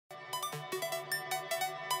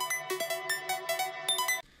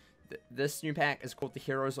This new pack is called the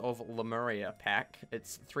Heroes of Lemuria pack.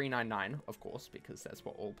 It's $3.99, of course, because that's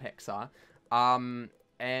what all packs are.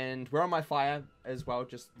 And we're on my fire as well,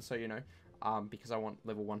 just so you know. Because I want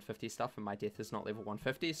level 150 stuff, and my death is not level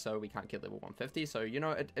 150, so we can't get level 150. So, you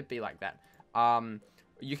know, it'd be like that.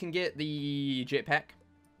 You can get the jetpack.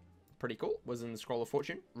 Pretty cool. Was in the Scroll of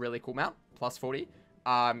Fortune. Really cool mount. Plus 40.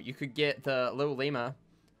 You could get the little lemur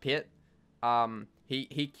pet.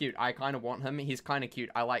 He cute. I kind of want him. He's kind of cute.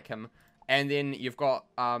 I like him. And then you've got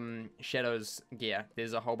Shadow's gear.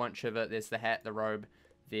 There's a whole bunch of it. There's the hat, the robe.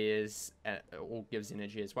 There's it all gives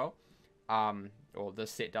energy as well. Or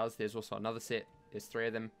this set does. There's also another set. There's 3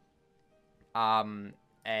 of them.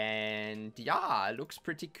 And yeah, it looks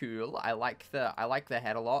pretty cool. I like the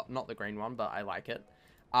hat a lot. Not the green one, but I like it.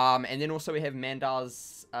 And then also we have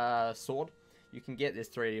Mandar's sword. You can get, there's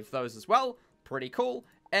 3 of those as well. Pretty cool.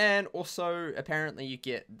 And also, apparently you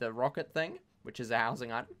get the rocket thing, which is a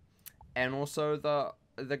housing item. And also the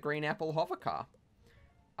green apple hover car.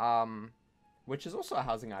 Which is also a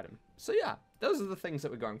housing item. So yeah, those are the things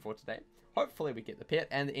that we're going for today. Hopefully we get the pet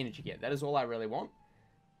and the energy gear. That is all I really want.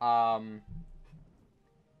 Am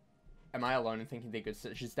I alone in thinking they're good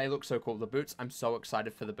stitches? They look so cool. The boots, I'm so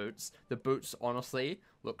excited for the boots. The boots, honestly,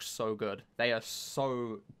 look so good. They are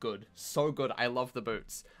so good. So good. I love the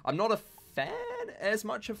boots. I'm not a fan as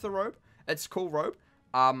much of the robe. It's a cool robe.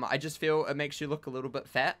 I just feel it makes you look a little bit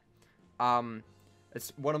fat.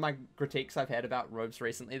 It's one of my critiques I've had about robes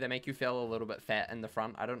recently. They make you feel a little bit fat in the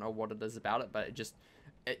front. I don't know what it is about it, but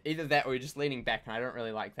either that or you're just leaning back, and I don't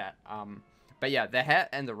really like that. But yeah, the hat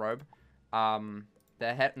and the robe,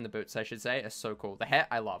 the hat and the boots, I should say, are so cool. The hat,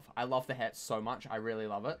 I love. I love the hat so much. I really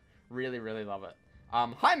love it. Really, really love it.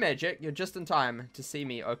 Hi, Magic. You're just in time to see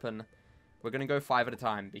me open. We're going to go 5 at a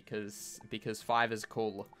time because 5 is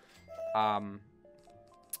cool.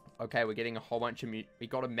 Okay, we're getting a whole bunch of we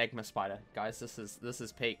got a magma spider. Guys, this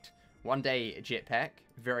is peaked. 1 day jetpack.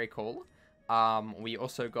 Very cool. We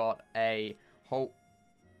also got we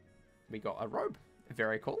got a robe.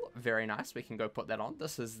 Very cool. Very nice. We can go put that on.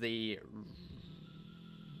 This is the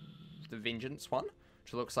Vengeance one,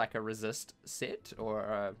 which looks like a resist set,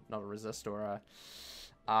 or not a resist, or a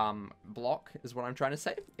block is what I'm trying to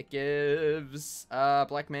say. It gives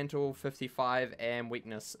black mantle 55 and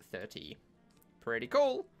weakness 30. Pretty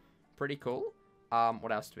cool. Pretty cool.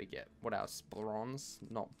 What else do we get? What else? Bronze.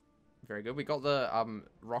 Not very good. We got the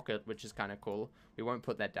rocket, which is kind of cool. We won't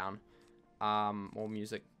put that down. More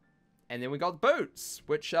music. And then we got boots,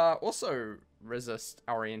 which are also resist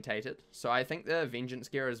orientated. So I think the Vengeance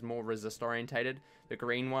gear is more resist orientated. The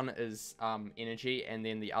green one is energy, and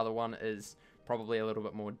then the other one is probably a little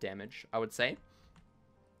bit more damage, I would say.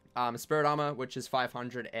 Spirit armor, which is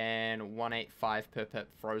 500, and 185 per pip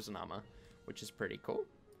frozen armor, which is pretty cool.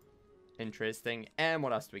 Interesting. And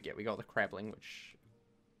what else do we get? We got the Crabbling, which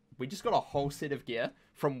we just got a whole set of gear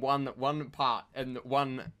from one part and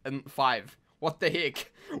 5. What the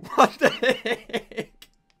heck? What the heck?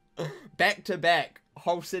 Back to back,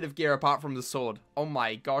 whole set of gear apart from the sword. Oh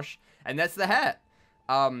my gosh. And that's the hat.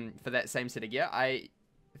 For that same set of gear. I'm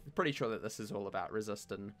pretty sure that this is all about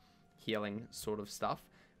resist and healing sort of stuff.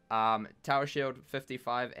 Tower shield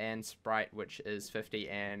 55 and sprite, which is 50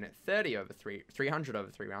 and 300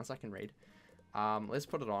 over 3 rounds. I can read. Let's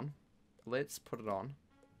put it on. Let's put it on.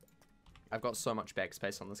 I've got so much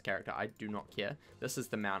backspace on this character. I do not care. This is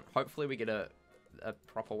the mount. Hopefully we get a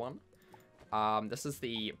proper one. This is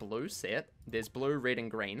the blue set. There's blue, red, and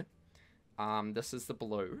green. This is the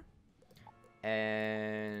blue.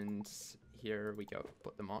 And here we go.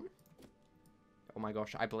 Put them on. Oh my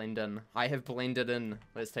gosh, I blend in. I have blended in.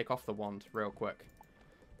 Let's take off the wand real quick.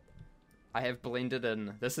 I have blended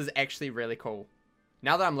in. This is actually really cool.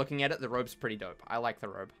 Now that I'm looking at it, the robe's pretty dope. I like the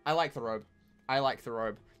robe. I like the robe. I like the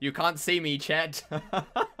robe. You can't see me, chat.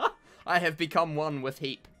 I have become one with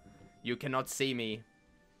heap. You cannot see me.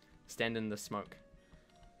 Stand in the smoke.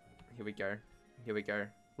 Here we go. Here we go.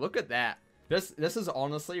 Look at that. This is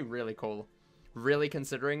honestly really cool. Really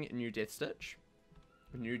considering new Death Stitch.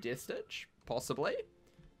 New Death Stitch. Possibly.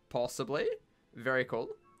 Possibly. Very cool.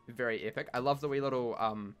 Very epic. I love the wee little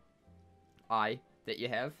eye that you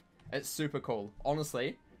have. It's super cool.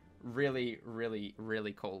 Honestly, really, really,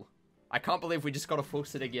 really cool. I can't believe we just got a full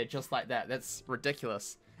set of gear just like that. That's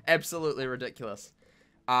ridiculous. Absolutely ridiculous.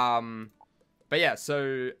 But yeah,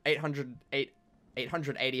 so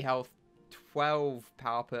 880 health, 12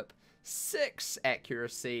 power pip, 6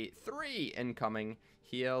 accuracy, 3 incoming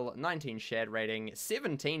heal, 19 shad rating,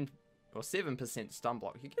 17 or 7% stun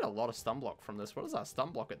block. You get a lot of stun block from this. What is our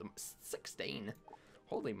stun block at the 16?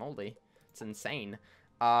 Holy moly. It's insane.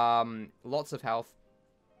 Lots of health.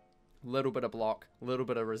 Little bit of block, little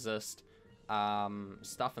bit of resist,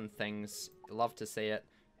 stuff and things. Love to see it.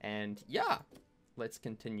 And yeah, let's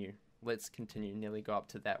continue. Let's continue. Nearly go up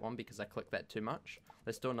to that one because I clicked that too much.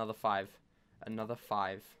 Let's do another 5. Another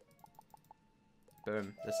 5.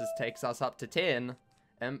 Boom. Takes us up to 10.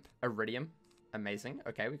 Imp, Iridium. Amazing.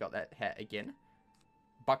 Okay, we got that hat again.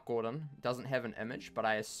 Buck Gordon doesn't have an image, but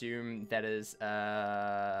I assume that is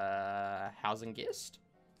a housing guest.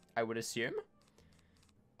 I would assume.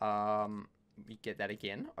 We get that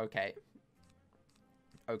again. Okay.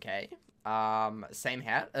 Okay. Same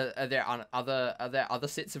hat. Are there other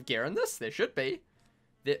sets of gear in this? There should be.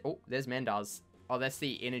 Oh, there's Mandar's. Oh, that's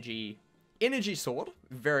the energy sword.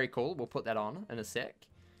 Very cool. We'll put that on in a sec.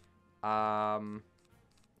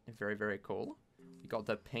 Very, very cool. We got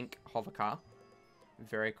the pink hover car.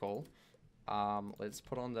 Very cool. Let's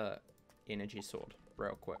put on the energy sword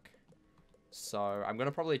real quick. So I'm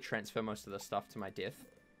gonna probably transfer most of the stuff to my death.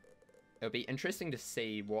 It'll be interesting to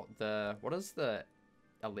see what is the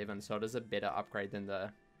 11, so it is a better upgrade than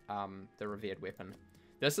the revered weapon.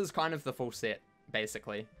 This is kind of the full set,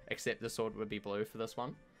 basically, except the sword would be blue for this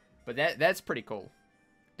one. But that's pretty cool.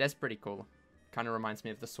 That's pretty cool. Kind of reminds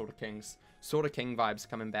me of the Sword of Kings. Sword of King vibes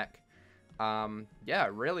coming back. Yeah,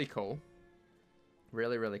 really cool.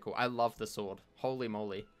 Really, really cool. I love the sword. Holy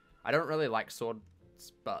moly. I don't really like swords,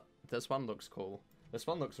 but this one looks cool. This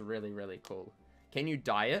one looks really, really cool. Can you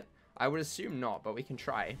dye it? I would assume not, but we can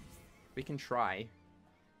try. We can try.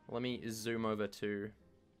 Let me zoom over to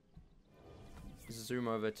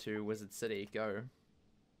Wizard City. Go.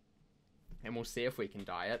 And we'll see if we can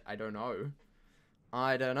dye it. I don't know.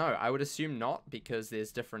 I don't know. I would assume not, because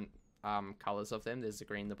there's different colors of them. There's the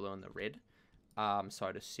green, the blue, and the red. So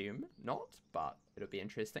I'd assume not, but it'll be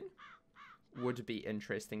interesting. Would be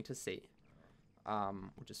interesting to see.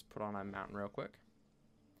 We'll just put on our mountain real quick.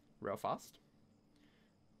 Real fast.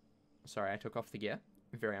 Sorry, I took off the gear.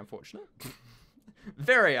 Very unfortunate.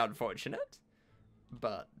 Very unfortunate.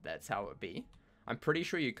 But that's how it be. I'm pretty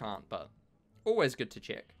sure you can't, but always good to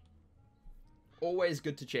check. Always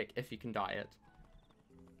good to check if you can dye it.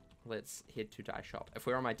 Let's head to dye shop. If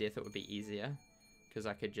we're on my death, it would be easier, because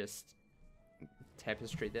I could just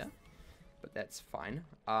tapestry there. But that's fine.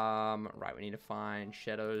 Right, we need to find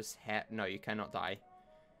Shadow's hat. No, you cannot dye.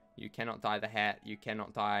 You cannot dye the hat. You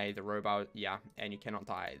cannot dye the robot. Yeah, and you cannot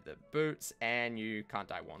dye the boots. And you can't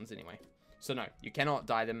dye wands anyway. So no, you cannot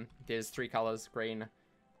dye them. There's 3 colors. Green,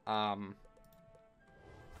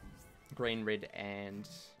 green, red, and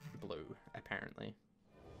blue, apparently.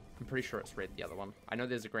 I'm pretty sure it's red, the other one. I know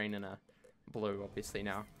there's a green and a blue, obviously,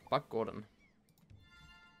 now. Buck Gordon.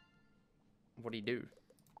 What do you do?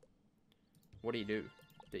 What do you do?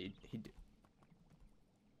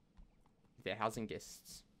 They're housing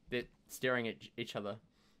guests. They're staring at each other.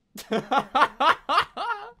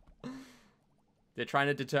 They're trying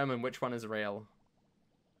to determine which one is real.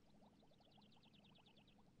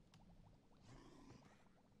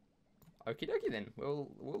 Okie dokie then.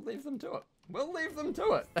 We'll leave them to it. We'll leave them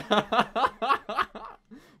to it.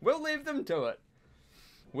 We'll leave them to it.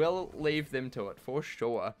 We'll leave them to it for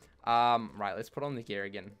sure. Right, let's put on the gear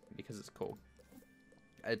again because it's cool.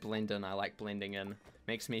 I blend in. I like blending in.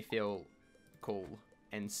 Makes me feel cool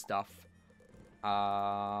and stuff.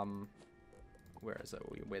 Where is it?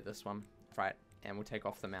 We'll wear this one. Right, and we'll take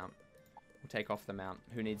off the mount. We'll take off the mount.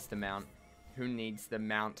 Who needs the mount? Who needs the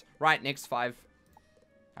mount? Right, next 5.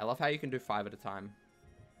 I love how you can do 5 at a time.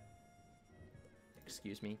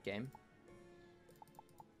 Excuse me, game.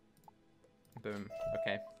 Boom.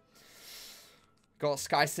 Okay. Got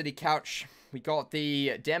Sky City Couch. We got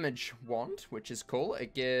the damage wand, which is cool.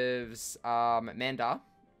 It gives Mandar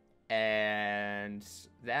and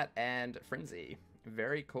that and Frenzy.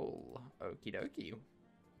 Very cool. Okie dokie.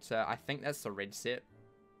 So I think that's the red set,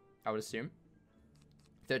 I would assume.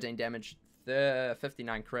 13 damage,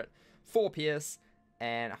 59 crit, 4 pierce,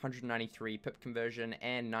 and 193 pip conversion,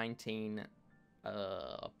 and 19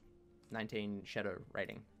 shadow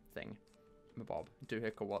rating thing. Bob,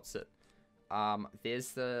 Duhick or what's it?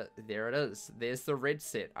 There it is. There's the red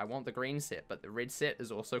set. I want the green set, but the red set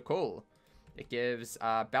is also cool. It gives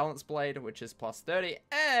Balance Blade, which is plus 30,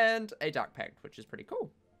 and a Dark Pact, which is pretty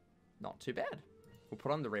cool. Not too bad. We'll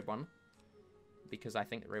put on the red one, because I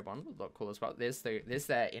think the red one would look cool as well. There's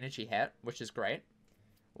that energy hat, which is great.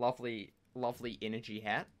 Lovely, lovely energy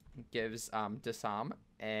hat. Gives disarm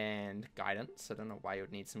and guidance. I don't know why you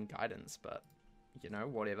would need some guidance, but you know,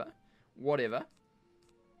 whatever. Whatever.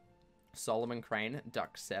 Solomon Crane,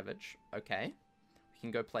 Duck Savage. Okay. We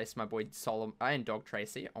can go place my boy Solomon and Dog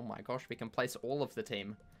Tracy. Oh my gosh, we can place all of the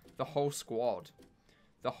team. The whole squad.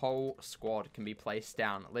 The whole squad can be placed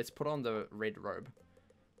down. Let's put on the red robe.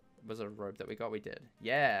 wizard robe that we got? We did.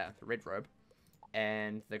 Yeah, the red robe.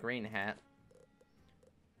 And the green hat.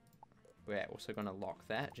 We're also going to lock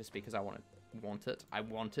that just because I want it. I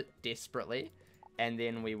want it desperately. And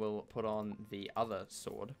then we will put on the other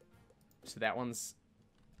sword. So that one's...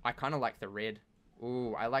 I kind of like the red.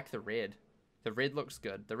 Ooh, I like the red. The red looks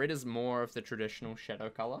good. The red is more of the traditional shadow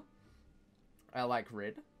color. I like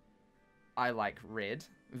red. I like red.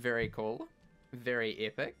 Very cool. Very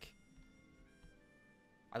epic.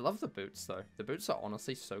 I love the boots, though. The boots are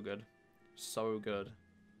honestly so good. So good.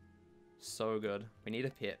 So good. We need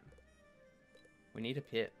a pet. We need a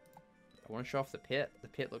pet. I want to show off the pet. The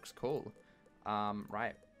pet looks cool.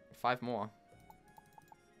 Right. 5 more.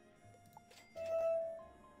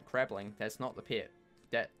 Crabbling. That's not the pet.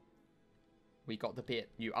 That... We got the pet.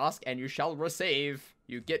 You ask and you shall receive.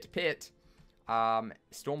 You get pet.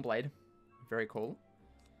 Stormblade. Very cool.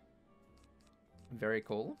 Very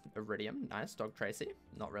cool. Iridium. Nice. Dog Tracy.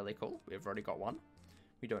 Not really cool. We've already got one.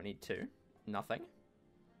 We don't need 2. Nothing.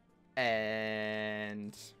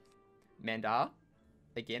 And... Mandar.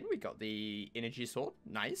 Again, we got the energy sword.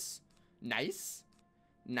 Nice. Nice.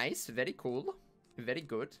 Nice. Very cool. Very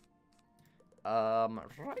good.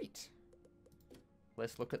 Right.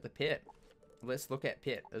 Let's look at the pet. Let's look at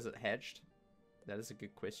pet. Is it hatched? That is a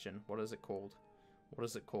good question. What is it called? What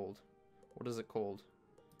is it called? What is it called?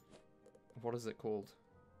 What is it called?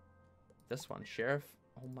 This one. Sheriff.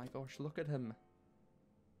 Oh my gosh, look at him.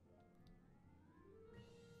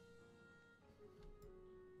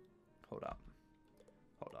 Hold up.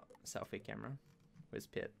 Hold up. Selfie camera. Where's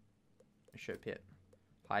pet? Show pet.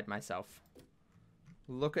 Hide myself.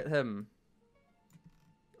 Look at him.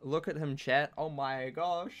 Look at him, chat. Oh my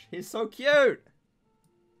gosh. He's so cute.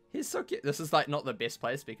 He's so cute. This is like not the best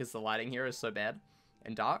place because the lighting here is so bad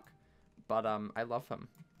and dark. But I love him.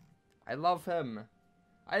 I love him.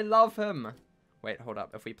 I love him. Wait, hold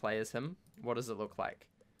up. If we play as him, what does it look like?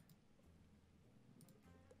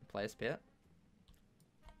 Play as pet.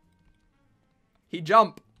 He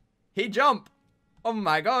jump. He jump. Oh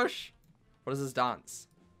my gosh. What is his dance?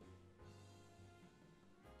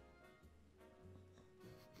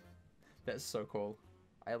 That's so cool.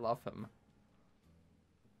 I love him.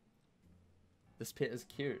 This pet is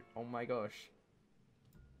cute. Oh my gosh.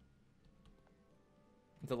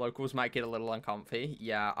 The locals might get a little uncomfy.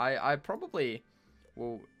 Yeah, I probably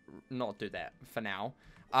will not do that for now.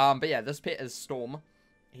 But yeah, this pet is Storm.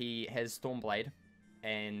 He has Stormblade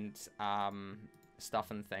and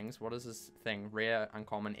stuff and things. What is this thing? Rare,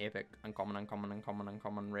 uncommon, epic, uncommon, uncommon, uncommon,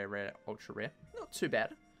 uncommon, rare, rare, ultra rare. Not too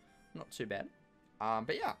bad. Not too bad.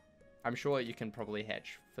 But yeah, I'm sure you can probably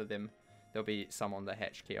hatch for them. There'll be some on the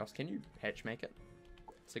hatch kiosk. Can you hatch make it?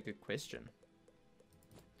 It's a good question.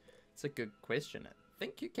 It's a good question. I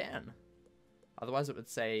think you can. Otherwise it would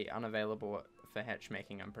say unavailable for hatch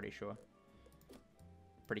making, I'm pretty sure.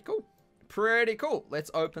 Pretty cool. Pretty cool. Let's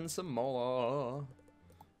open some more.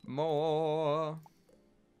 More.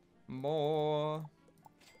 More.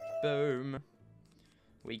 Boom.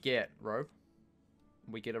 We get robe.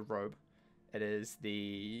 We get a robe. It is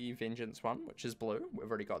the Vengeance one, which is blue. We've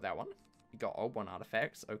already got that one. We got old one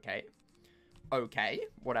artifacts. Okay. Okay.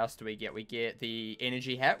 What else do we get? We get the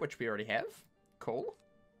energy hat, which we already have. Cool.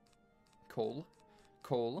 Cool.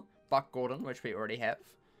 Cool. Buck Gordon, which we already have.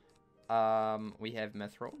 We have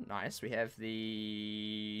Mithril. Nice. We have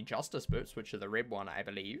the Justice Boots, which are the red one, I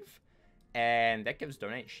believe. And that gives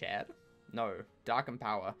Donate Shad. No. Darken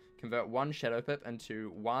Power. Convert 1 Shadow Pip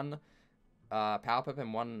into 1 Power Pip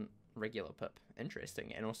and 1 regular Pip.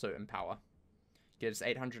 Interesting. And also Empower. Gives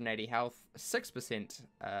 880 health, 6%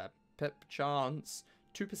 Pip chance,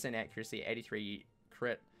 2% accuracy, 83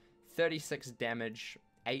 crit, 36 damage,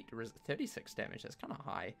 36 damage. That's kind of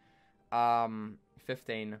high.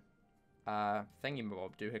 15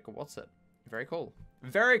 thingy-bob, do-hicker, what's it? Very cool.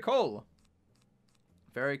 Very cool!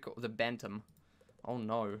 Very cool. The Bantam. Oh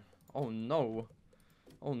no. Oh no.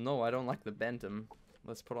 Oh no, I don't like the Bantam.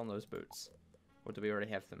 Let's put on those boots. Or do we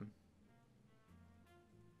already have them?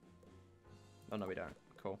 Oh no, we don't.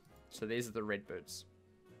 Cool. So these are the red boots.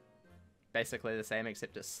 Basically the same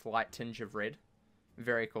except a slight tinge of red.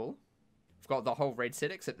 Very cool. We've got the whole red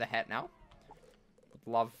set except the hat now.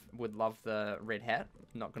 Would love the red hat.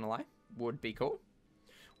 Not gonna lie. Would be cool.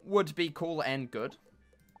 Would be cool and good.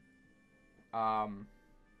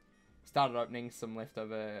 Started opening some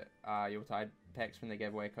leftover Yuletide packs when they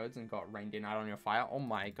gave away codes and got Reindeer Night on Your Fire. Oh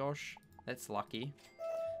my gosh. That's lucky.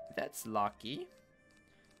 That's lucky.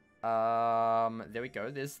 There we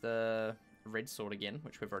go. There's the red sword again,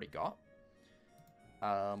 which we've already got.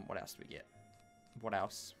 What else do we get? What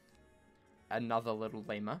else? Another little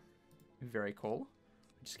lemur. Very cool.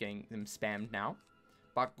 Just getting them spammed now.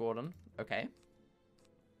 Buck Gordon. Okay.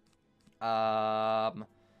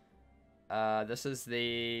 This is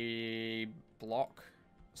the block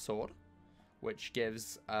sword, which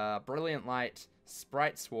gives Brilliant Light,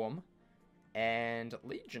 Sprite Swarm, and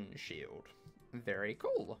Legion Shield. Very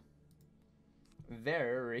cool.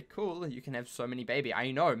 Very cool. You can have so many baby.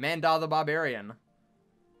 I know. Mandar the Barbarian.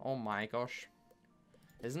 Oh my gosh.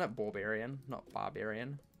 Isn't it Barbarian? Not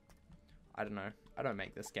Barbarian. I don't know. I don't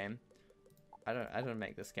make this game. I don't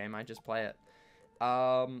make this game. I just play it.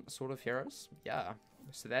 Sword of Heroes. Yeah.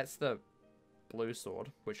 So that's the blue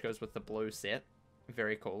sword, which goes with the blue set.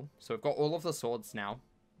 Very cool. So we've got all of the swords now.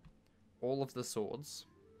 All of the swords.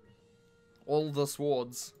 All the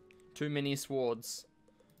swords. Too many swords.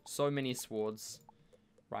 So many swords.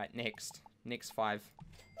 Right, next. Next 5.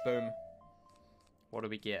 Boom. What do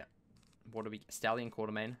we get? What do we get? Stallion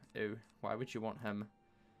Quartermain. Ooh, why would you want him?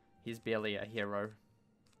 He's barely a hero.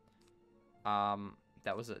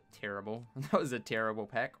 That was a terrible... that was a terrible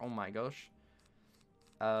pack. Oh my gosh.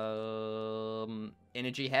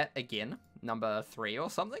 Energy Hat again. Number 3 or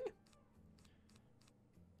something.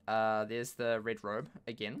 There's the Red Robe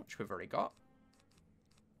again, which we've already got.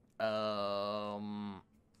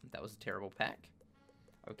 That was a terrible pack.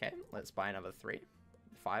 Okay, let's buy another 3.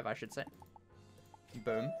 5, I should say.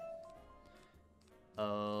 Boom.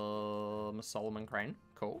 Solomon Crane.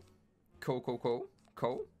 Cool. Cool, cool, cool.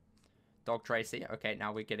 Cool. Dog Tracy. Okay,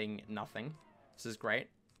 now we're getting nothing. This is great.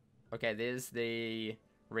 Okay, there's the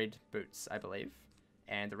red boots, I believe.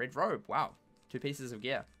 And the red robe. Wow. 2 pieces of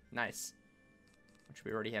gear. Nice. Which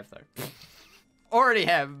we already have, though. Already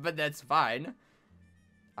have, but that's fine.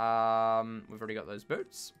 We've already got those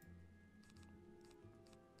boots.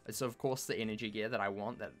 It's, of course, the energy gear that I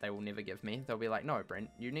want that they will never give me. They'll be like, no, Brent,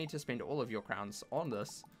 you need to spend all of your crowns on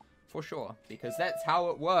this. For sure. Because that's how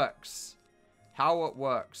it works. How it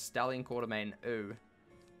works. Stallion Quartermain. Ooh.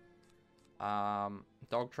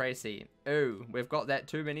 Dog Tracy. Ooh. We've got that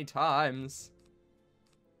too many times.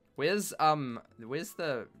 Where's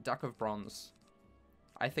the Duck of Bronze?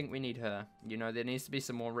 I think we need her. You know, there needs to be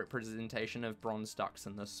some more representation of bronze ducks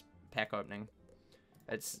in this pack opening.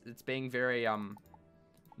 It's being very,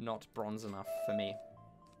 not bronze enough for me.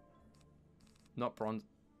 Not bronze.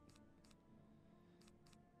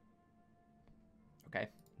 Okay,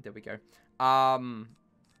 there we go.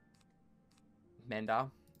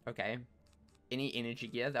 Mandar. Okay. Any energy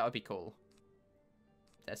gear? That would be cool.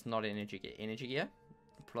 That's not energy gear. Energy gear?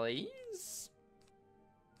 Please?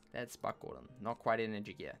 That's Buck Gordon. Not quite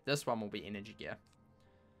energy gear. This one will be energy gear.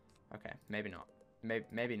 Okay, maybe not.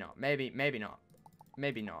 Maybe not. Maybe not.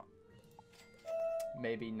 Maybe not.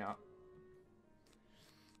 Maybe not.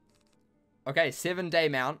 Okay, 7-day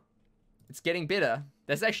mount. It's getting better.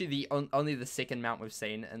 That's actually only the second mount we've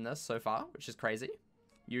seen in this so far, which is crazy.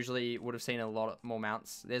 Usually would have seen a lot more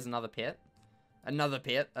mounts. There's another pet. Another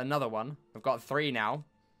pet. Another one. We've got 3 now.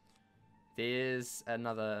 There's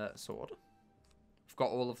another sword. We've got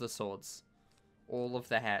all of the swords. All of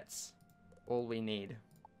the hats. All we need.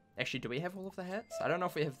 Actually, do we have all of the hats? I don't know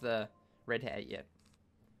if we have the red hat yet.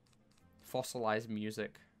 Fossilized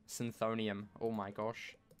music. Synthonium. Oh my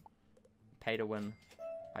gosh. Pay to win.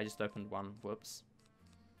 I just opened one. Whoops.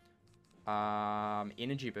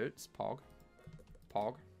 Energy boots. Pog.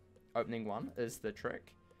 Pog. Opening 1 is the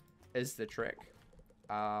trick. Is the trick.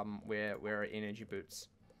 Where are energy boots?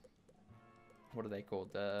 What are they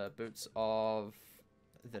called? The boots of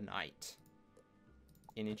the night.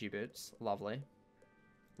 Energy boots. Lovely.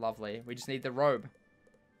 Lovely. We just need the robe.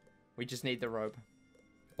 We just need the robe.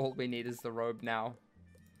 All we need is the robe now.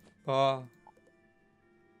 Oh.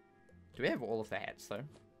 Do we have all of the hats, though?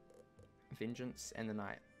 Vengeance and the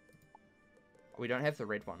night. We don't have the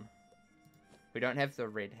red one. We don't have the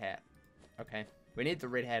red hat. Okay. We need the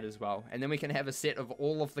red hat as well. And then we can have a set of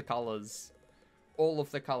all of the colors. All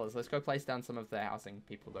of the colors. Let's go place down some of the housing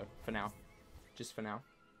people, though. For now. Just for now.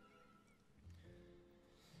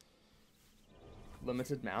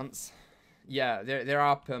 Limited mounts. Yeah, there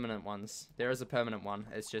are permanent ones. There is a permanent one.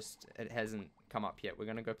 It's just, it hasn't come up yet. We're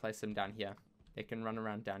going to go place them down here. They can run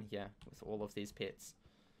around down here with all of these pets.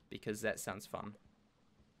 Because that sounds fun.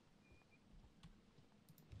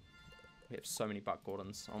 We have so many Buck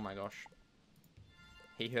Gordons. Oh my gosh.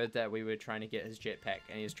 He heard that we were trying to get his jetpack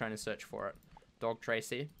and he was trying to search for it. Dog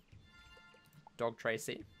Tracy. Dog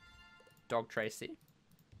Tracy. Dog Tracy.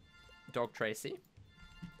 Dog Tracy.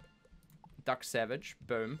 Duck Savage.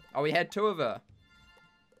 Boom. Oh, we had 2 of her.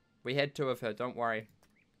 We had 2 of her. Don't worry.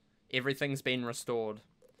 Everything's been restored.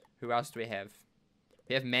 Who else do we have?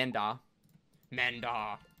 We have Mandar.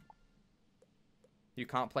 Mandar. You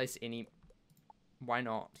can't place any... Why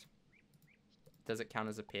not? Does it count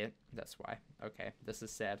as a pet? That's why. Okay, this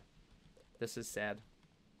is sad. This is sad.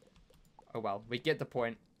 Oh well, we get the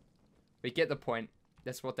point. We get the point.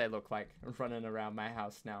 That's what they look like running around my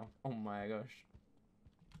house now. Oh my gosh.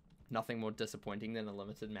 Nothing more disappointing than a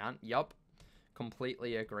limited mount. Yup.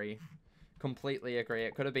 Completely agree. Completely agree.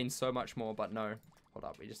 It could have been so much more, but no. Hold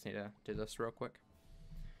up, we just need to do this real quick.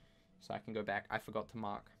 So I can go back. I forgot to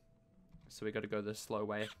mark. So we got to go the slow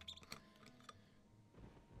way.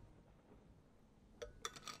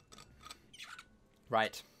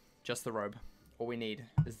 Right. Just the robe. All we need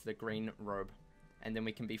is the green robe. And then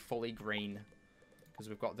we can be fully green. Because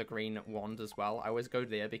we've got the green wand as well. I always go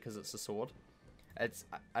there because it's a sword.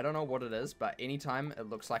 I don't know what it is, but anytime it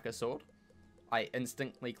looks like a sword, I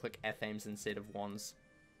instantly click F-aims instead of wands.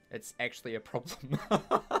 It's actually a problem.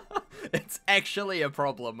 It's actually a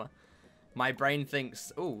problem. My brain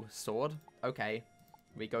thinks, ooh, sword. Okay.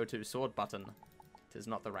 We go to sword button. It is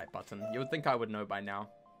not the right button. You would think I would know by now.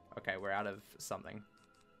 Okay, we're out of something.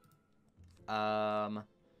 Dog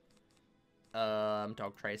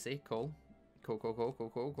Tracy. Cool.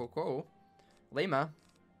 Cool. Lima.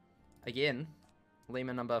 Again.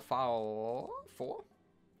 Lima number 4.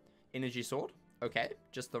 Energy sword. Okay,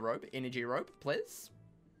 just the robe. Energy robe, please.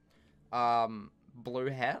 Blue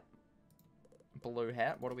hat. Blue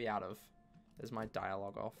hat. What are we out of? Is my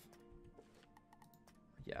dialogue off?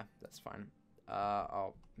 Yeah, that's fine.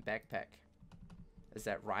 Oh, backpack. Is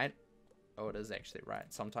that right? Oh, it is actually right.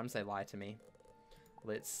 Sometimes they lie to me.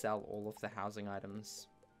 Let's sell all of the housing items.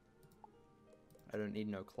 I don't need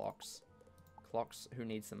no clocks. Clocks, who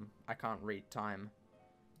needs them? I can't read time.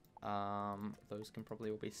 Those can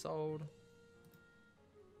probably all be sold.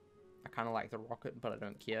 I kind of like the rocket, but I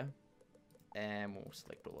don't care. And we'll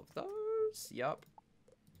select all of those. Yup.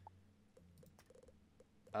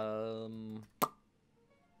 Oh,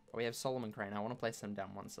 we have Solomon Crane. I want to place them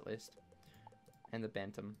down once at least. And the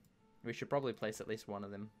Bantam. We should probably place at least one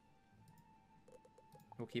of them.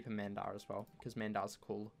 We'll keep a Mandar as well, because Mandar's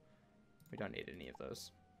cool. We don't need any of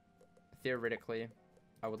those. Theoretically,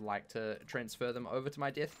 I would like to transfer them over to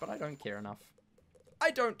my death, but I don't care enough.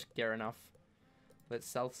 I don't care enough. Let's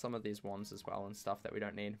sell some of these wands as well and stuff that we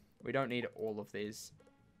don't need. We don't need all of these.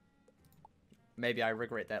 Maybe I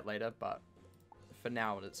regret that later, but for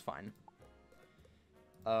now it's fine.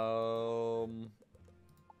 What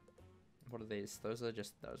are these? Those are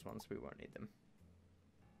just those ones. We won't need them.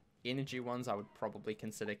 Energy ones I would probably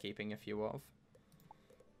consider keeping a few of.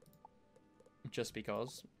 Just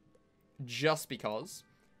because. Just because.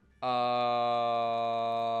 We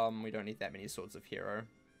don't need that many swords of hero.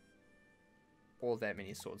 Or that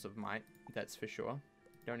many swords of might. That's for sure.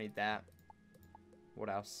 Don't need that. What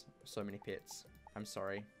else? So many pets. I'm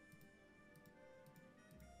sorry.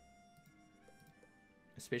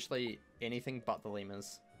 Especially anything but the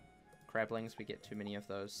lemurs. Crablings, we get too many of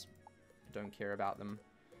those. I don't care about them.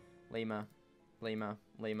 Lemur. Lemur.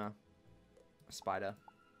 Lemur. Spider.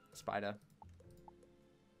 Spider.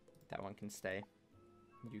 That one can stay.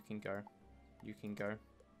 You can go. You can go.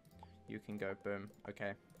 You can go. Boom.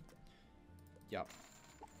 Okay. Yup.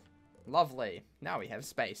 Lovely. Now we have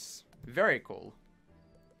space. Very cool.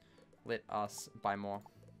 Let us buy more.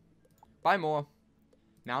 Buy more.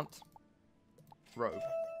 Mount. Robe.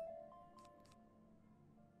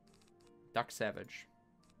 Duck Savage.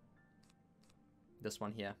 This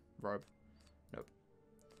one here. Robe. Nope.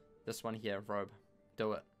 This one here. Robe.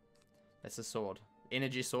 Do it. That's a sword.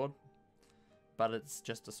 Energy sword. But it's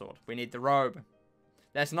just a sword. We need the robe.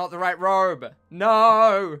 That's not the right robe.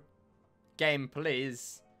 No! Game,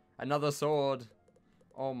 please. Another sword.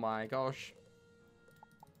 Oh my gosh.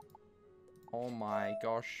 Oh my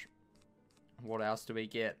gosh. What else do we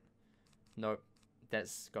get? Nope.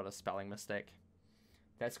 That's got a spelling mistake.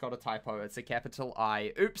 That's got a typo. It's a capital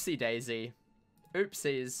I. Oopsie daisy.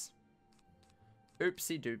 Oopsies.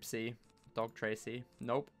 Oopsie doopsie. Dog Tracy.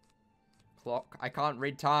 Nope. Clock. I can't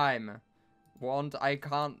read time. Wand. I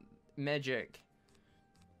can't magic.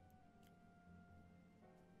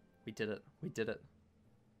 We did it. We did it.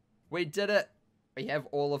 We did it. We have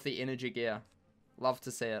all of the energy gear. Love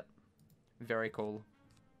to see it. Very cool.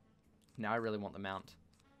 Now I really want the mount.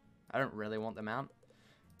 I don't really want the mount.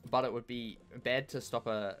 But it would be bad to stop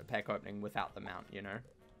a pack opening without the mount, you know.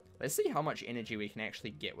 Let's see how much energy we can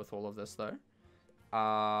actually get with all of this, though.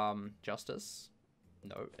 Justice.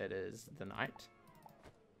 No, it is the Knight.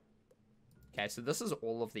 Okay, so this is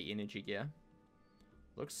all of the energy gear.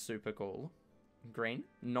 Looks super cool. Green.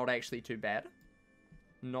 Not actually too bad.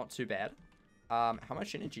 Not too bad. How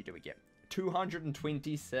much energy do we get?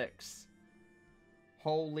 226.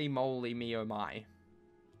 Holy moly me oh my.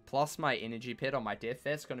 Plus my energy pet on my death.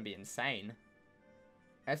 That's going to be insane.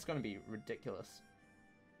 That's gonna be ridiculous.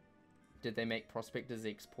 Did they make Prospector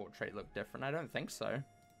Zeke's portrait look different? I don't think so.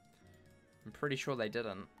 I'm pretty sure they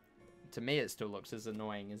didn't. To me, it still looks as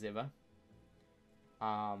annoying as ever.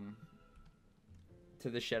 To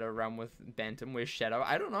the Shadow Realm with Bantam. Where's Shadow?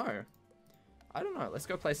 I don't know. I don't know. Let's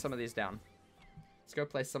go place some of these down. Let's go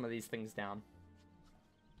place some of these things down.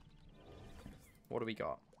 What do we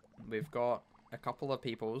got? We've got a couple of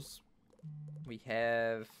peoples. We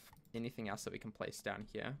have anything else that we can place down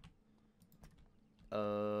here? We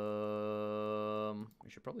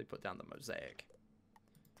should probably put down the mosaic.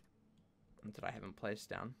 That I haven't placed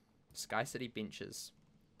down. Sky City benches.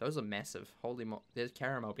 Those are massive. Holy mo... There's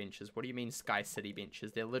caramel benches. What do you mean Sky City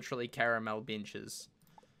benches? They're literally caramel benches.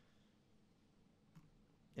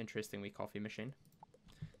 Interestingly, coffee machine.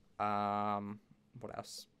 What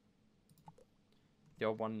else? The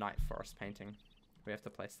old one Night Forest painting. We have to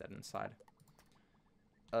place that inside.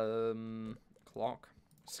 Clock.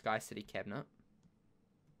 Sky City cabinet.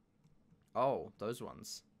 Oh, those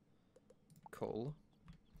ones. Cool.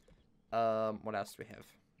 What else do we have?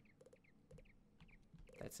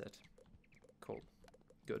 That's it. Cool.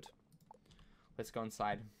 Good. Let's go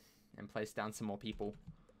inside and place down some more people.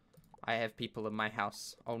 I have people in my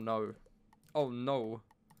house. Oh no. Oh no.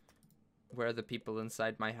 Where are the people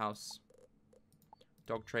inside my house?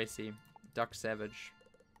 Dog Tracy. Duck Savage.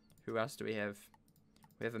 Who else do we have?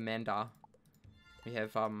 We have Amanda. We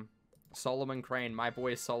have, Solomon Crane. My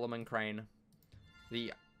boy Solomon Crane.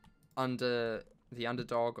 The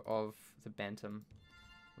underdog of the Bantam.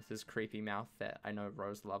 With his creepy mouth that I know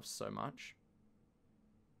Rose loves so much.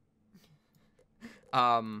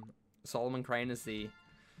 Solomon Crane is the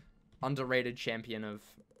underrated champion of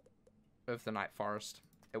the Night Forest.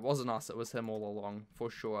 It wasn't us, it was him all along, for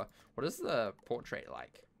sure. What is the portrait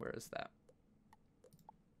like? Where is that?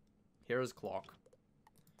 Here is clock.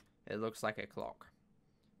 It looks like a clock.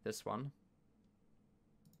 This one.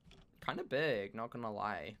 Kind of big, not gonna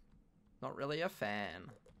lie. Not really a fan.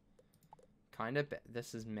 Kind of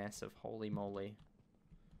this is massive, holy moly.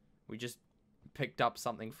 We just picked up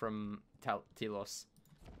something from Telos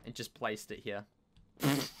and just placed it here.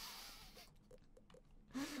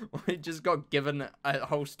 We just got given a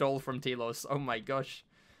whole stall from Telos. Oh my gosh.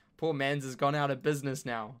 Poor Mans has gone out of business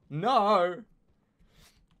now. No!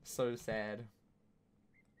 So sad.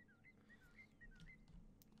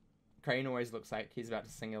 Crane always looks like he's about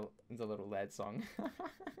to sing the Little Lad song.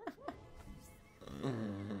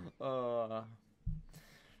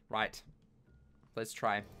 Right. Let's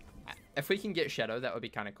try. If we can get Shadow, that would be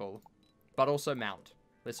kind of cool. But also Mount.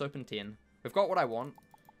 Let's open 10. We've got what I want.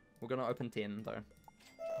 We're going to open 10, though.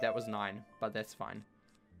 That was 9, but that's fine.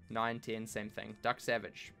 9, 10, same thing. Duck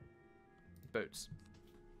Savage. Boots.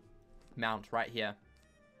 Mount, right here.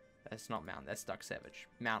 That's not Mount, that's Duck Savage.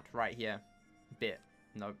 Mount, right here. Bet.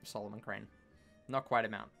 No, Solomon Crane. Not quite a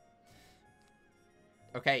Mount.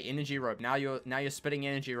 Okay, energy robe. Now you're spitting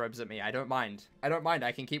energy robes at me. I don't mind. I don't mind.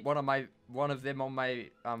 I can keep one of them on my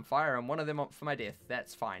fire and one of them for my death.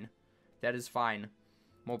 That's fine. That is fine.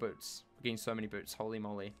 More boots. We're getting so many boots. Holy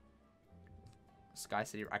moly. Sky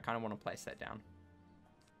City. I kind of want to place that down.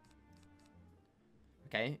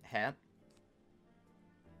 Okay, hat.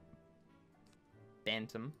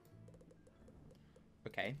 Bantam.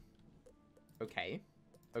 Okay. Okay.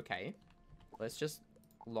 Okay. Let's just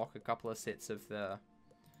lock a couple of sets of the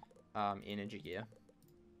energy gear.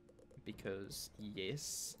 Because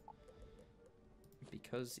yes.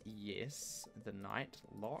 Because yes. The night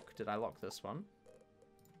lock. Did I lock this one?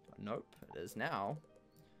 Nope. It is now.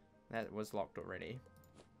 That was locked already.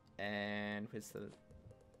 And where's the...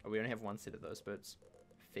 Oh, we only have one set of those boots.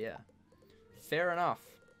 Fair. Fair enough.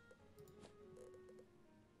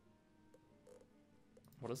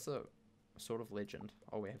 What is the sort of legend?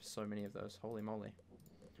 Oh, we have so many of those. Holy moly.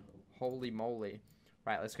 Holy moly.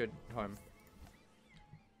 Right, let's go home.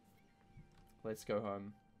 Let's go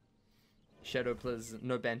home. Shadow, please.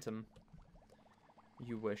 No Bantam.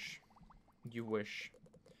 You wish. You wish.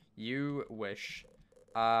 You wish.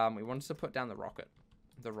 We wanted to put down the rocket.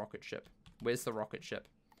 The rocket ship. Where's the rocket ship?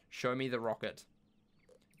 Show me the rocket.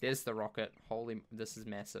 There's the rocket. Holy... This is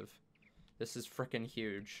massive. This is freaking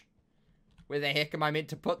huge. Where the heck am I meant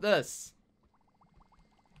to put this?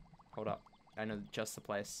 Hold up. I know just the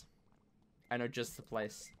place. I know just the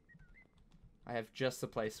place. I have just the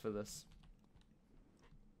place for this.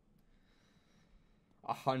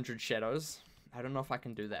 100 shadows. I don't know if I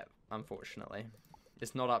can do that, unfortunately.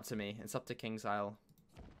 It's not up to me. It's up to King's Isle.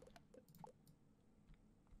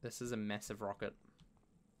 This is a massive rocket.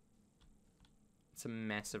 It's a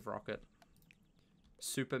massive rocket.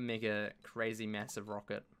 Super mega crazy massive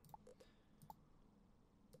rocket.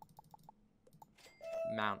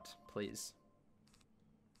 Mount, please.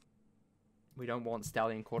 We don't want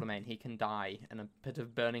Stallion Quartermain. He can die in a pit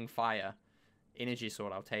of burning fire. Energy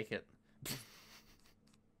Sword, I'll take it.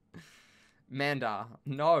 Mandar.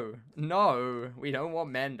 No. No. We don't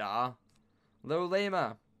want Mandar. Lil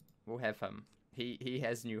Lima. We'll have him. He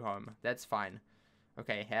has new home. That's fine.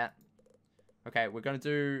 Okay, hat. Okay, we're going to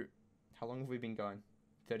do... How long have we been going?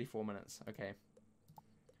 34 minutes. Okay.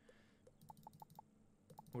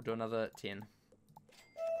 We'll do another 10.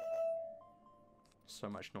 So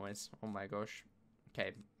much noise. Oh my gosh.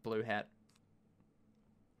 Okay, blue hat.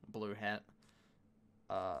 Blue hat.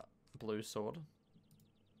 Blue sword.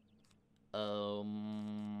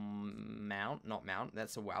 Mount. Not mount.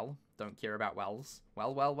 That's a well. Don't care about wells.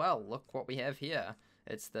 Well, well, well. Look what we have here.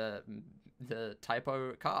 It's the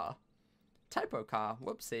typo car. Typo car.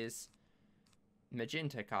 Whoopsies.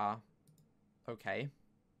 Magenta car. Okay.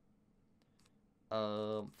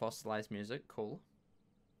 Fossilized music. Cool.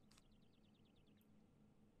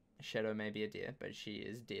 Shadow may be a deer, but she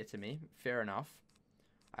is dear to me. Fair enough.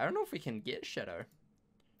 I don't know if we can get Shadow.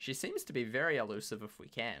 She seems to be very elusive if we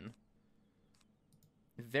can.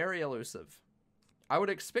 Very elusive. I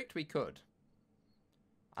would expect we could.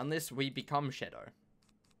 Unless we become Shadow.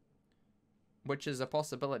 Which is a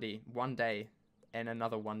possibility one day and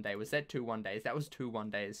another one day. Was that 2 1 days? That was 2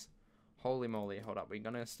 1 days. Holy moly. Hold up. We're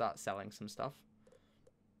going to start selling some stuff.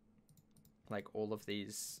 Like all of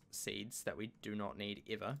these seeds that we do not need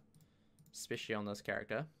ever. Especially on this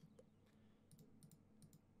character.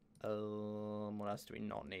 What else do we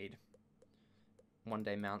not need? 1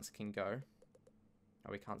 day mounts can go.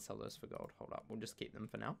 Oh, we can't sell those for gold. Hold up. We'll just keep them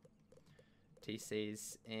for now.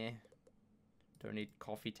 TCs, Don't need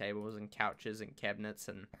coffee tables and couches and cabinets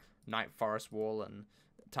and night forest wall and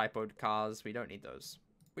typoed cars. We don't need those.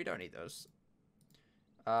 We don't need those.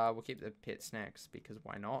 We'll keep the pet snacks because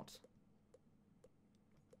why not?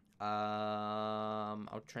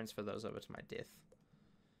 I'll transfer those over to my death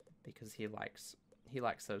because he likes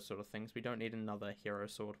those sort of things. We don't need another hero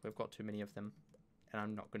sword. We've got too many of them, and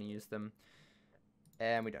I'm not going to use them.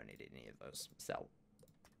 And we don't need any of those. Sell.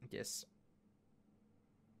 Yes.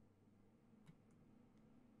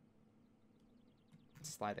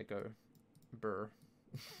 Slider go brr.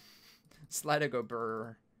 Slider go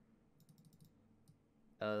brr.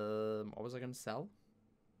 What was I going to sell?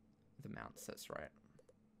 The mounts, that's right.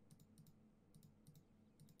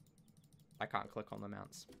 I can't click on the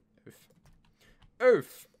mounts. Oof.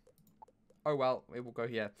 Oof! Oh well, we will go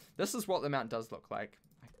here. This is what the mount does look like.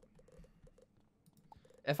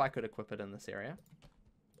 If I could equip it in this area.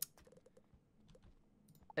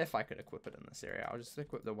 If I could equip it in this area. I'll just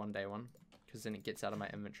equip the 1 day one. Because then it gets out of my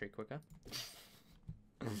inventory quicker.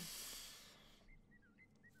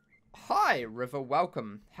 Hi, River.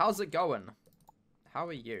 Welcome. How's it going? How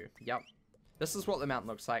are you? Yep. This is what the mount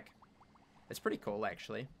looks like. It's pretty cool,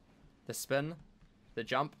 actually. The spin. The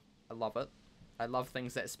jump. I love it. I love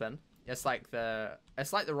things that spin. It's like the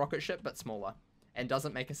rocket ship, but smaller. And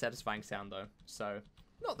doesn't make a satisfying sound, though. So,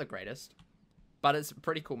 not the greatest. But it's a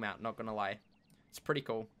pretty cool mount, not gonna lie. It's pretty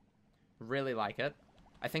cool. Really like it.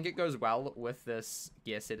 I think it goes well with this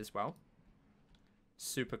gear set as well.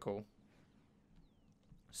 Super cool.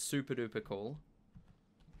 Super duper cool.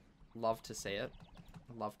 Love to see it.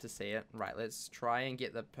 Love to see it. Right, let's try and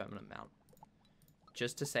get the permanent mount.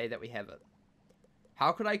 Just to say that we have it.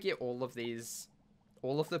 How could I get all of these...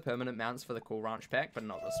 all of the permanent mounts for the Cool Ranch pack, but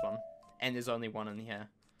not this one? And there's only one in here.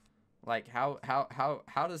 Like, how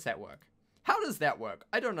does that work? How does that work?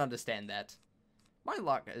 I don't understand that. My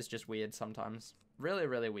luck is just weird sometimes. Really,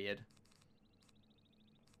 really weird.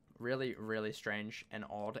 Really, really strange and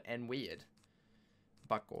odd and weird.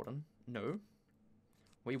 Buck Gordon. No.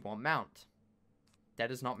 We want mount.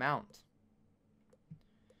 That is not mount.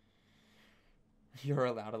 You're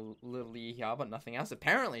allowed a little here, but nothing else.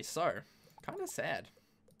 Apparently so. Kind of sad.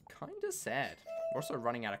 Kind of sad. We're also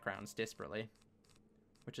running out of crowns desperately.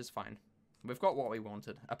 Which is fine. We've got what we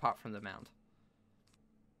wanted, apart from the mount.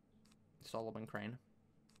 Solomon Crane.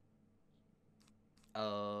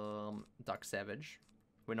 Duck Savage.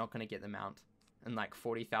 We're not going to get the mount. And like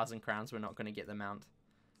 40,000 crowns, we're not going to get the mount.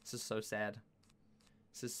 This is so sad.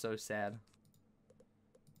 This is so sad.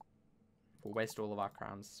 We'll waste all of our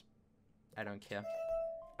crowns. I don't care.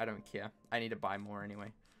 I don't care. I need to buy more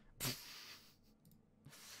anyway. That's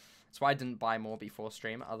why I didn't buy more before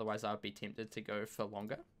stream. Otherwise, I would be tempted to go for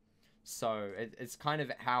longer. So, it's kind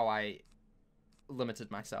of how I limited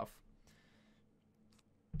myself.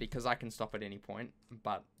 Because I can stop at any point.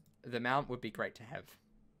 But the mount would be great to have.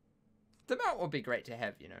 The mount would be great to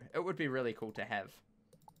have, you know. It would be really cool to have.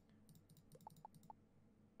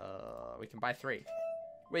 We can buy 3.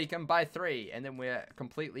 We can buy 3, and then we're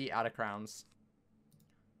completely out of crowns.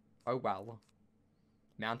 Oh, well.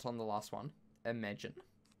 Mount on the last one. Imagine.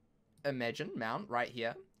 Imagine, mount, right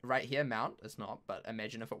here. Right here, mount. It's not, but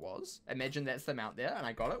imagine if it was. Imagine that's the mount there, and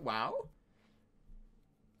I got it. Wow.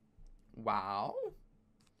 Wow.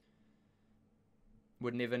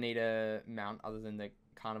 Would never need a mount other than the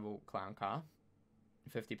Carnival Clown Car.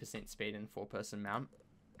 50% speed and 4-person mount.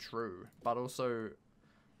 True. But also,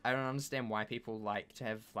 I don't understand why people like to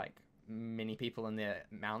have, like, many people in their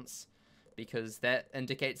mounts. Because that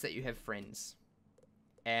indicates that you have friends.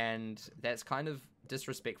 And that's kind of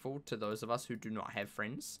disrespectful to those of us who do not have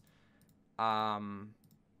friends.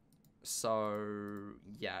 So,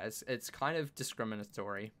 yeah, it's kind of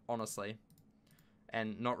discriminatory, honestly.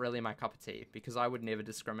 And not really my cup of tea. Because I would never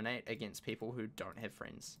discriminate against people who don't have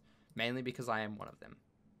friends. Mainly because I am one of them.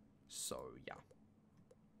 So, yeah.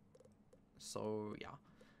 So, yeah.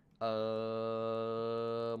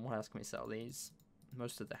 What else can we sell? These.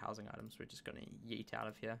 Most of the housing items we're just going to yeet out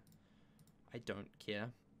of here. I don't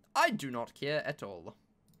care. I do not care at all.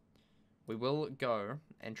 We will go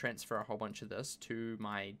and transfer a whole bunch of this to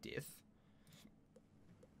my death.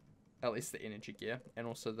 At least the energy gear. And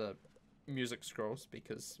also the music scrolls,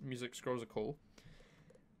 because music scrolls are cool.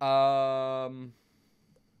 I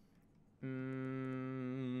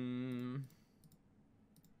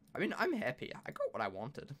mean, I'm happy. I got what I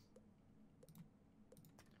wanted.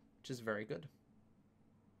 Which is very good.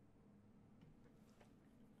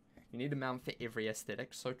 You need a mount for every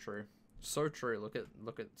aesthetic. So true. So true. Look at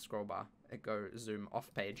scroll bar. It goes zoom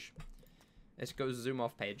off page. It goes zoom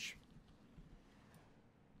off page.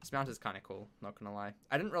 This mount is kind of cool, not gonna lie.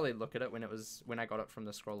 I didn't really look at it when I got it from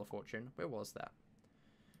the Scroll of Fortune. Where was that?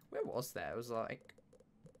 Where was that? It was like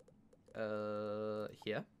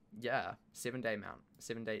here. Yeah, 7-day mount.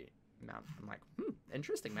 7-day mount. I'm like,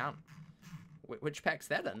 interesting mount. Which pack's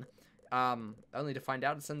that in? Only to find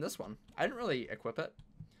out it's in this one. I didn't really equip it,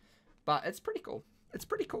 but it's pretty cool. It's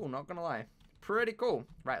pretty cool, not gonna lie. Pretty cool.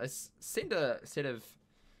 Right, let's send a set of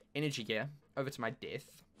energy gear over to my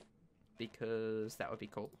death, because that would be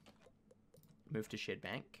cool. Move to Shed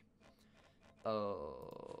Bank. Move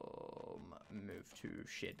to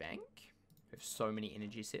Shed Bank. We have so many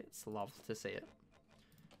energy sets. Love to see it.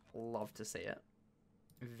 Love to see it.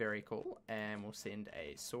 Very cool. And we'll send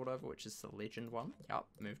a sword over, which is the legend one. Yup,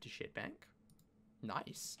 move to Shed Bank.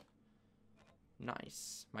 Nice.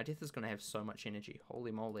 Nice. My death is going to have so much energy.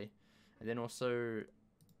 Holy moly. And then also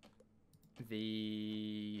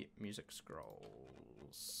the music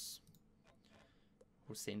scrolls.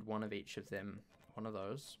 We'll send one of each of them. One of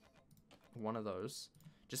those. One of those.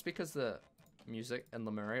 Just because the music in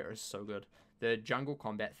Lemuria is so good. The jungle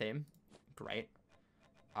combat theme. Great.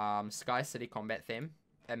 Sky City combat theme.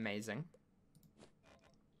 Amazing.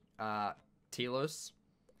 Telos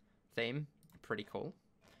theme. Pretty cool.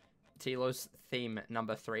 Telos theme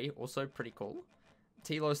number 3. Also pretty cool.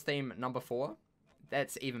 Telos theme number 4.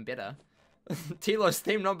 That's even better. Telos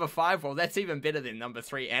theme number 5. Well, that's even better than number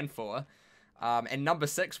 3 and 4. And number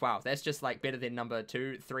 6, wow, that's just like better than number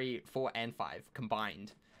 2, 3, 4, and 5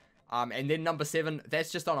 combined. And then number 7,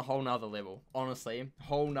 that's just on a whole nother level. Honestly,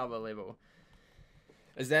 whole nother level.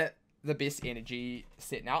 Is that the best energy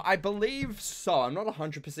set now? I believe so. I'm not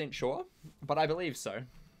 100% sure, but I believe so.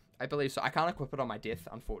 I believe so. I can't equip it on my death,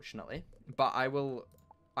 unfortunately, but I will.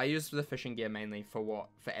 I use the fishing gear mainly for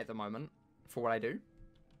at the moment, for what I do,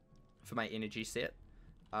 for my energy set.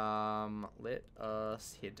 Let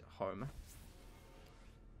us head home.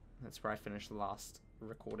 That's where I finished the last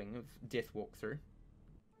recording of Death Walkthrough.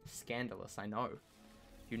 Scandalous, I know.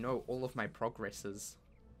 You know all of my progresses.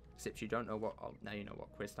 Except you don't know what... Oh, now you know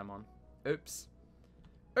what quest I'm on. Oops.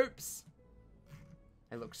 Oops!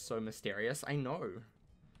 It looks so mysterious. I know.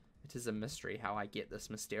 It is a mystery how I get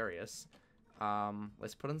this mysterious.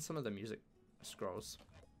 Let's put in some of the music scrolls.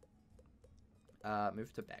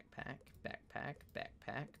 Move to backpack. Backpack.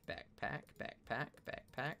 Backpack. Backpack. Backpack.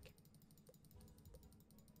 Backpack.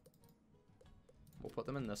 We'll put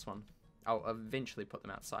them in this one. I'll eventually put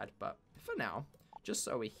them outside, but for now, just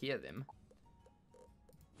so we hear them.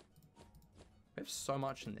 We have so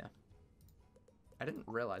much in there. I didn't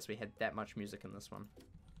realize we had that much music in this one.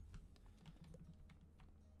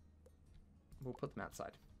 We'll put them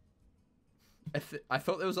outside. I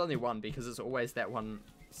thought there was only one because there's always that one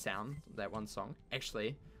sound, that one song.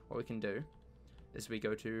 Actually, what we can do is we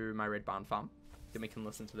go to my red barn farm. Then we can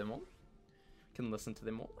listen to them all.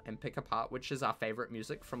 And pick apart which is our favorite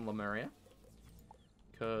music from Lemuria.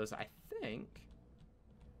 Because I think...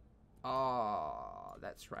 Oh,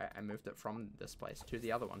 that's right. I moved it from this place to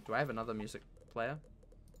the other one. Do I have another music player?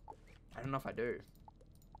 I don't know if I do.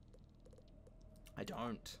 I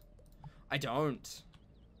don't. I don't.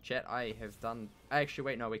 Chat, I have done... Actually,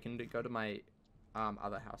 wait, no, we can go to my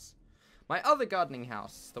other house. My other gardening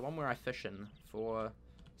house. The one where I fish in for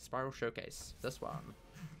Spiral Showcase. This one.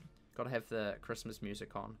 Gotta have the Christmas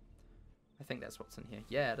music on. I think that's what's in here.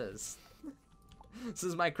 Yeah, it is. This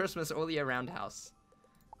is my Christmas all year round house.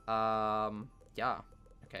 Yeah.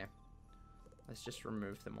 Okay. Let's just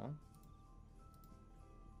remove them all.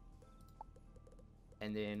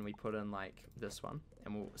 And then we put in, like, this one.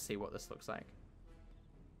 And we'll see what this looks like.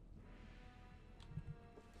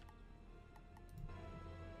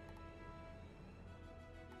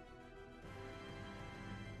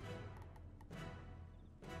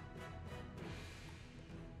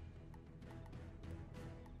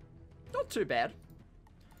 Not too bad.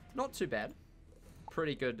 Not too bad.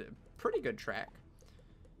 Pretty good track.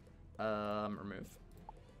 Remove.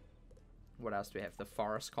 What else do we have? The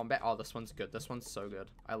forest combat. Oh, this one's good. This one's so good.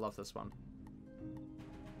 I love this one.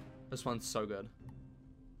 This one's so good.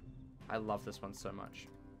 I love this one so much.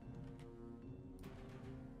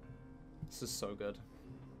 This is so good.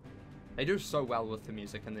 They do so well with the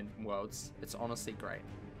music and the worlds. It's honestly great.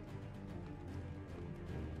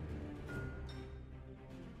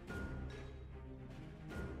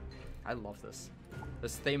 I love this.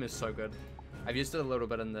 This theme is so good. I've used it a little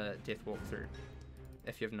bit in the Death walkthrough,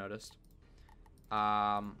 if you've noticed.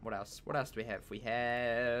 What else? What else do we have? We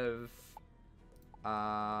have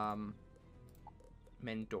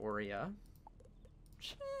Mandoria.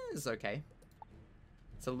 Which is okay.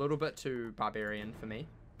 It's a little bit too barbarian for me.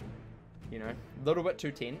 You know, a little bit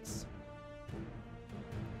too tense.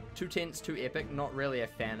 Too tense, too epic. Not really a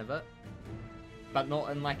fan of it. But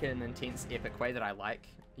not in like an intense, epic way that I like.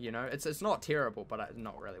 You know, it's not terrible, but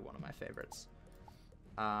not really one of my favorites.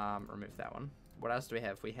 Remove that one. What else do we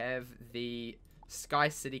have? We have the Sky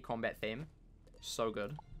City combat theme. So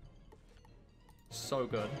good. So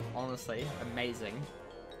good. Honestly, amazing.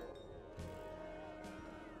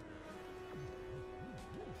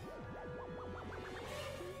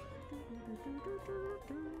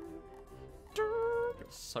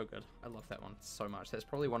 So good. I love that one so much. That's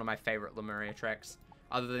probably one of my favorite Lemuria tracks.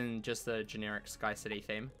 Other than just the generic Sky City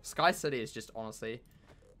theme. Sky City is just, honestly,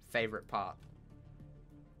 favorite part.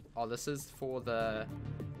 Oh, this is for the...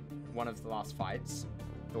 one of the last fights.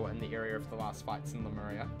 Or in the area of the last fights in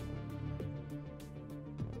Lemuria.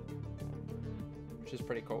 Which is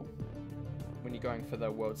pretty cool. When you're going for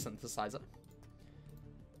the world synthesizer.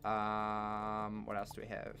 What else do we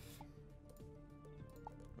have?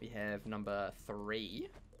 We have number 3.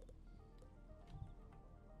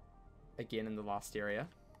 Again in the last area.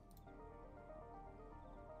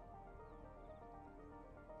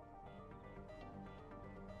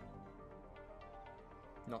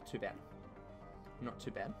 Not too bad. Not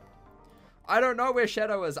too bad. I don't know where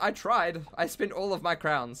Shadow is. I tried. I spent all of my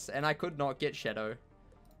crowns and I could not get Shadow.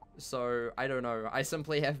 So, I don't know. I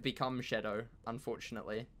simply have become Shadow,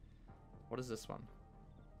 unfortunately. What is this one?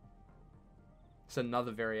 It's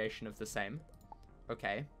another variation of the same.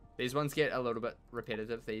 Okay. These ones get a little bit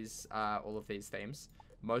repetitive, these, all of these themes.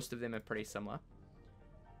 Most of them are pretty similar.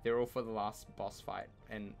 They're all for the last boss fight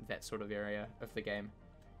and that sort of area of the game.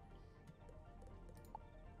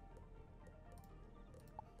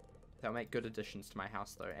 They'll make good additions to my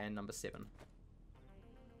house though, and number 7.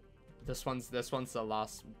 This one's the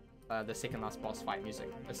last, the second last boss fight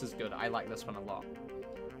music. This is good. I like this one a lot.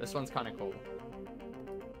 This one's kind of cool.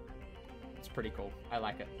 It's pretty cool. I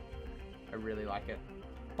like it. I really like it.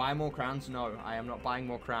 Buy more crowns? No, I am not buying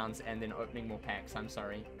more crowns and then opening more packs. I'm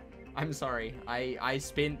sorry. I'm sorry. I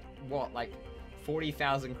spent, what, like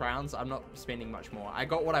 40,000 crowns? I'm not spending much more. I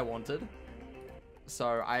got what I wanted. So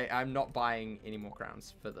I'm not buying any more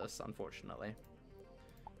crowns for this, unfortunately.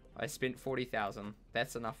 I spent 40,000.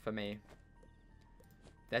 That's enough for me.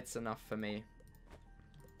 That's enough for me.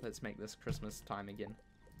 Let's make this Christmas time again.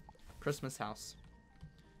 Christmas house.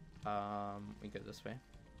 We go this way.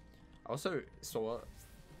 I also saw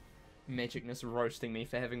Magicness roasting me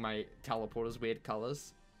for having my teleporters weird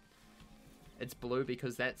colors. It's blue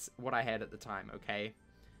because that's what I had at the time, okay?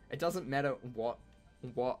 It doesn't matter what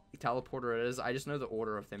teleporter it is. I just know the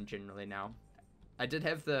order of them generally now. I did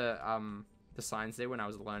have the signs there when I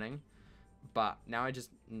was learning, but now I just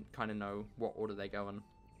kind of know what order they go in.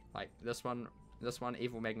 Like this one,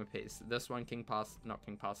 Evil Magma Piece. This one, not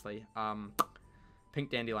King Parsley. Pink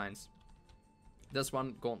Dandelions. This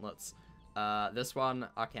one, Gauntlets. This one,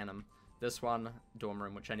 Arcanum. This one, Dorm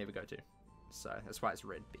Room, which I never go to. So that's why it's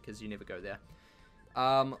red, because you never go there.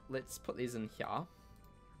 Let's put these in here,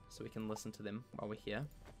 so we can listen to them while we're here,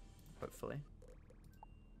 hopefully.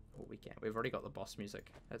 Or we can. We've already got the boss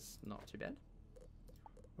music. That's not too bad.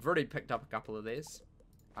 I've already picked up a couple of these.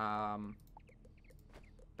 But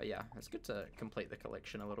yeah, it's good to complete the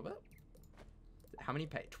collection a little bit. How many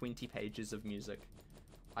 20 pages of music.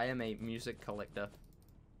 I am a music collector.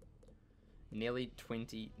 Nearly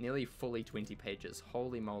fully 20 pages.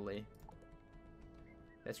 Holy moly.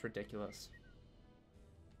 That's ridiculous.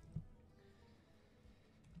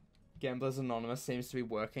 Gamblers Anonymous seems to be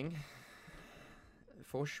working.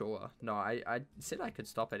 For sure. No, I said I could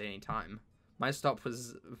stop at any time. My stop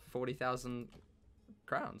was 40,000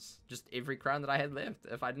 crowns. Just every crown that I had left.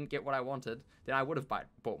 If I didn't get what I wanted, then I would have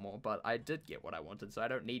bought more. But I did get what I wanted, so I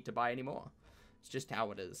don't need to buy any more. It's just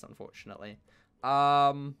how it is, unfortunately.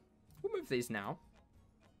 We'll move these now.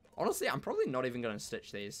 Honestly, I'm probably not even going to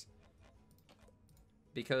stitch these.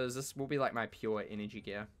 Because this will be like my pure energy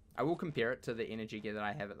gear. I will compare it to the energy gear that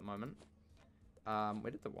I have at the moment.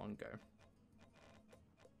 Where did the wand go?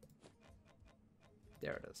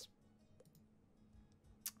 There it is.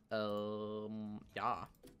 Yeah.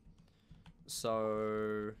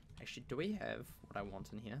 So, actually, do we have what I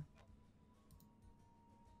want in here?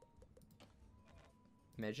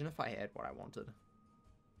 Imagine if I had what I wanted.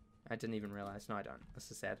 I didn't even realize. No, I don't.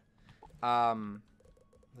 This is sad.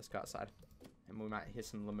 Let's go outside. And we might hear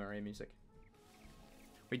some Lemuria music.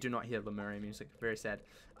 We do not hear Lemuria music. Very sad.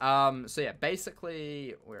 So yeah,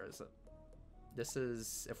 basically, where is it? This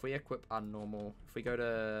is, if we equip our normal, if we go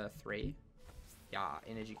to 3, yeah,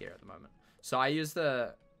 energy gear at the moment. So I use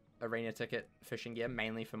the arena ticket fishing gear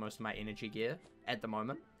mainly for most of my energy gear at the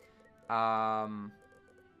moment.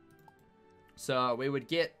 So we would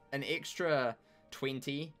get an extra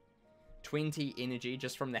 20 energy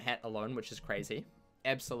just from the hat alone, which is crazy.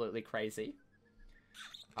 Absolutely crazy.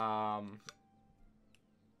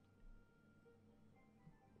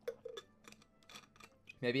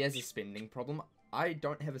 Maybe as a spending problem. I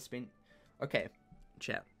don't have a spend. Okay,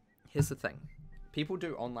 chat. Here's the thing. People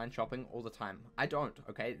do online shopping all the time. I don't,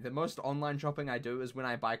 okay? The most online shopping I do is when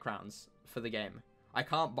I buy crowns for the game. I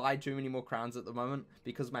can't buy too many more crowns at the moment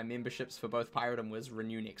because my memberships for both Pirate and Wiz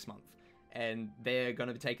renew next month. And they're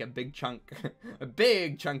going to take a big chunk, a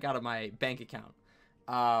big chunk out of my bank account.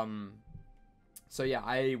 So yeah,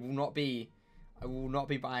 I will not be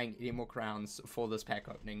buying any more crowns for this pack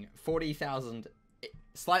opening. 40,000,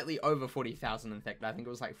 slightly over 40,000 in fact. I think it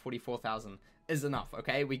was like 44,000 is enough,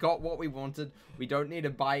 okay? We got what we wanted. We don't need to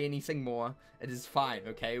buy anything more. It is fine,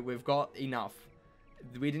 okay? We've got enough.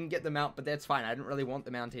 We didn't get the mount, but that's fine. I didn't really want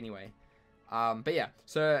the mount anyway. But yeah,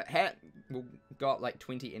 so hat got like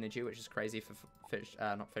 20 energy, which is crazy for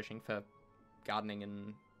not fishing, for gardening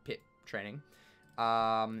and pet training.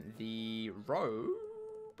 The robe,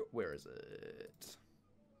 where is it?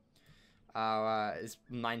 Is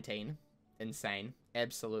 19. Insane.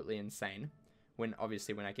 Absolutely insane.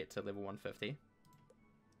 Obviously when I get to level 150.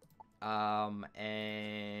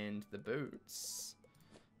 And the boots.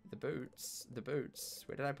 The boots.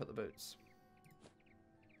 Where did I put the boots?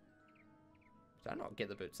 Did I not get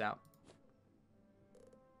the boots out?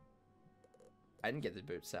 I didn't get the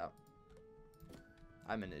boots out.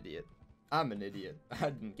 I'm an idiot. I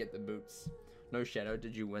didn't get the boots. No Shadow.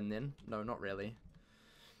 Did you win then? No, not really.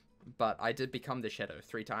 But I did become the Shadow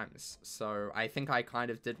 3 times. So I think I kind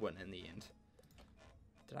of did win in the end.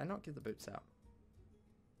 Did I not get the boots out?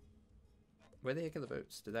 Where the heck are the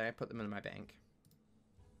boots? Did I put them in my bank?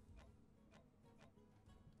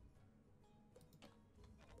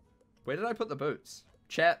 Where did I put the boots?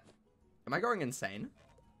 Chat, am I going insane?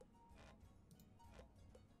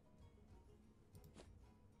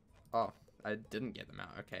 Oh, I didn't get them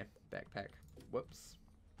out. Okay, backpack. Whoops.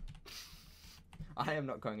 I am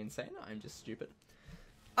not going insane. I'm just stupid.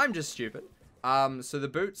 So the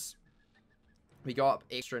boots, we got up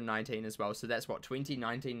extra 19 as well. So that's what, 20,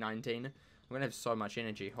 19, 19. I'm going to have so much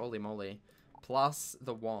energy. Holy moly. Plus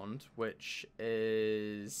the wand, which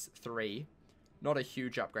is 3. Not a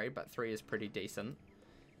huge upgrade, but 3 is pretty decent.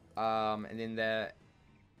 And then the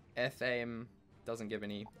FM doesn't give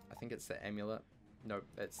any. I think it's the amulet. Nope,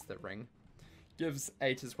 it's the ring. Gives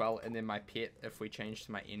 8 as well. And then my pet, if we change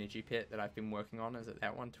to my energy pet that I've been working on, is it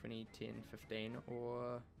that one? 20, 10, 15,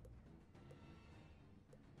 or...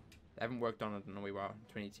 I haven't worked on it in a wee while.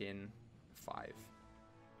 2010, 5. Can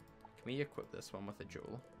we equip this one with a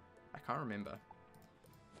jewel? I can't remember.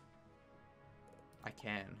 I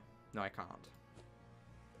can. No, I can't.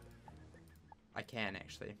 I can,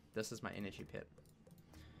 actually. This is my energy pit.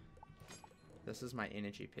 This is my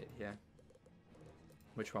energy pit here.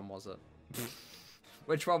 Which one was it?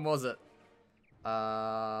 Which one was it?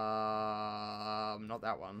 Not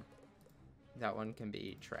that one. That one can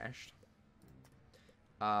be trashed.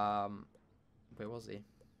 Where was he?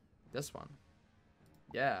 This one.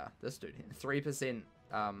 Yeah, this dude. 3%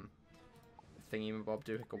 Thingy-mabob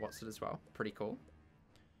do Hicklewatts it as well. Pretty cool.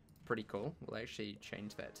 Pretty cool. We'll actually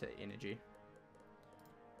change that to energy.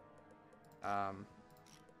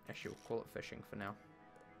 Actually, we'll call it fishing for now.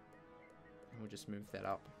 And we'll just move that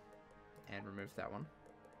up and remove that one.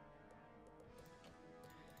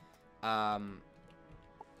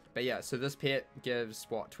 But yeah, so this pet gives,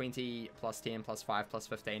 what, 20 plus 10 plus 5 plus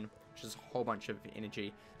 15, which is a whole bunch of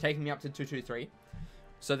energy, taking me up to 223.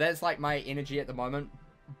 So that's like my energy at the moment.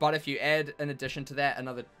 But if you add, in addition to that,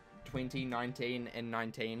 another 20, 19, and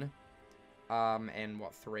 19, and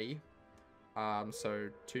what, 3? So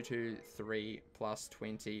 223 plus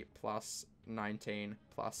 20 plus 19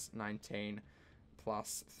 plus 19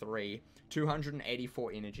 plus 3.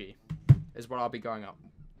 284 energy is what I'll be going up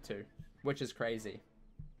to, which is crazy.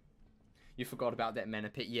 You forgot about that mana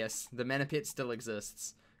pit. Yes, the mana pit still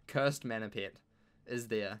exists. Cursed mana pit is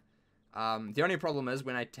there. The only problem is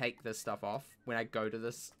when I take this stuff off, when I go to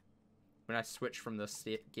this, when I switch from this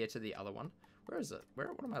gear to the other one. Where is it? What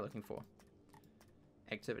am I looking for?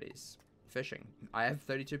 Activities. Fishing. I have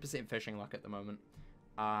 32% fishing luck at the moment,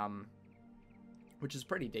 which is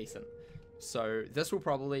pretty decent. So this will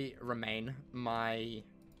probably remain my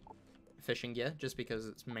fishing gear, just because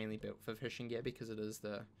it's mainly built for fishing gear, because it is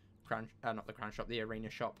the not the crown shop, the arena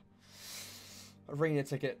shop. Arena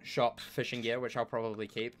ticket shop fishing gear, which I'll probably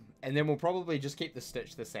keep. And then we'll probably just keep the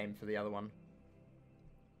stitch the same for the other one,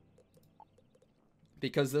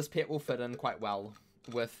 because this pet will fit in quite well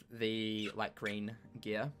with the light green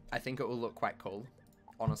gear. I think it will look quite cool.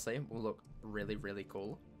 Honestly, it will look really, really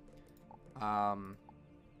cool. All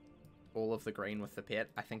of the green with the pet,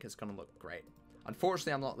 I think it's going to look great.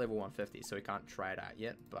 Unfortunately, I'm not level 150, so we can't try it out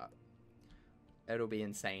yet, but it'll be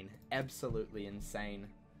insane. Absolutely insane.